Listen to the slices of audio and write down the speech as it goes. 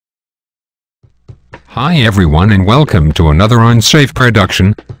Hi everyone and welcome to another unsafe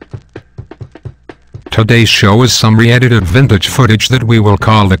production. Today's show is some re-edited vintage footage that we will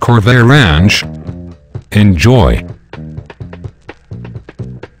call the Corvair Ranch. Enjoy.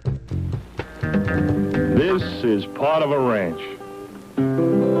 This is part of a ranch.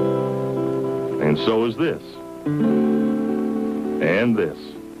 And so is this. And this.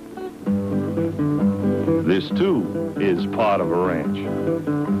 This too is part of a ranch.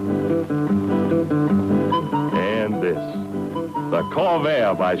 And this. The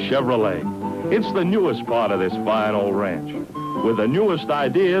Corvair by Chevrolet. It's the newest part of this fine old ranch, with the newest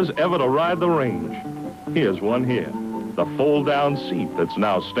ideas ever to ride the range. Here's one here. The fold-down seat that's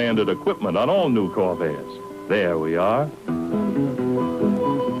now standard equipment on all new Corvairs. There we are.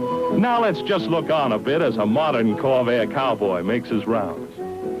 Now let's just look on a bit as a modern Corvair Cowboy makes his rounds.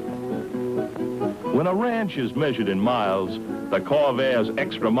 When a ranch is measured in miles, the Corvair's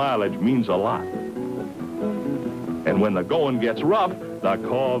extra mileage means a lot. And when the going gets rough, the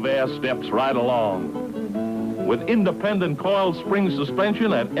Corvair steps right along, with independent coil spring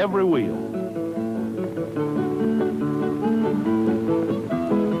suspension at every wheel.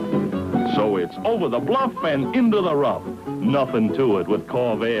 So it's over the bluff and into the rough. Nothing to it with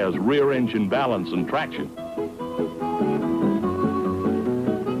Corvair's rear engine balance and traction.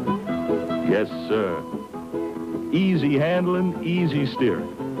 Yes, sir. Easy handling, easy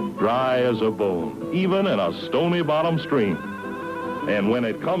steering. Dry as a bone, even in a stony bottom stream. And when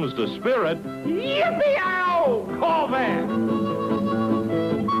it comes to spirit, yippee-ow, Corvair!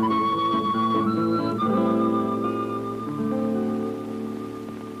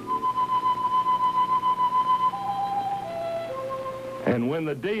 And when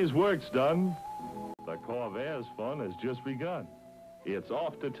the day's work's done, the Corvair's fun has just begun. It's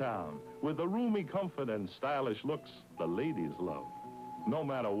off to town with the roomy comfort and stylish looks the ladies love. No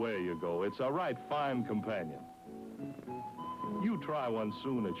matter where you go, it's a right fine companion. You try one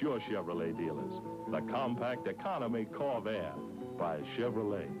soon at your Chevrolet dealers. The compact economy Corvair by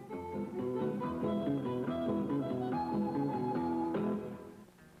Chevrolet.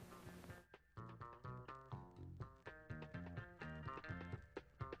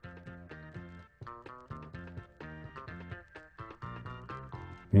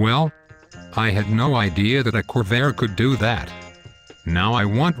 Well, I had no idea that a Corvair could do that. Now I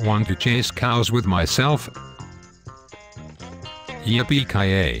want one to chase cows with myself.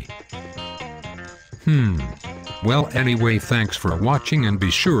 Yippee-ki-yay. Well anyway, thanks for watching and be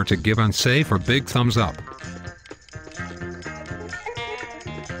sure to give Unsafe a big thumbs up.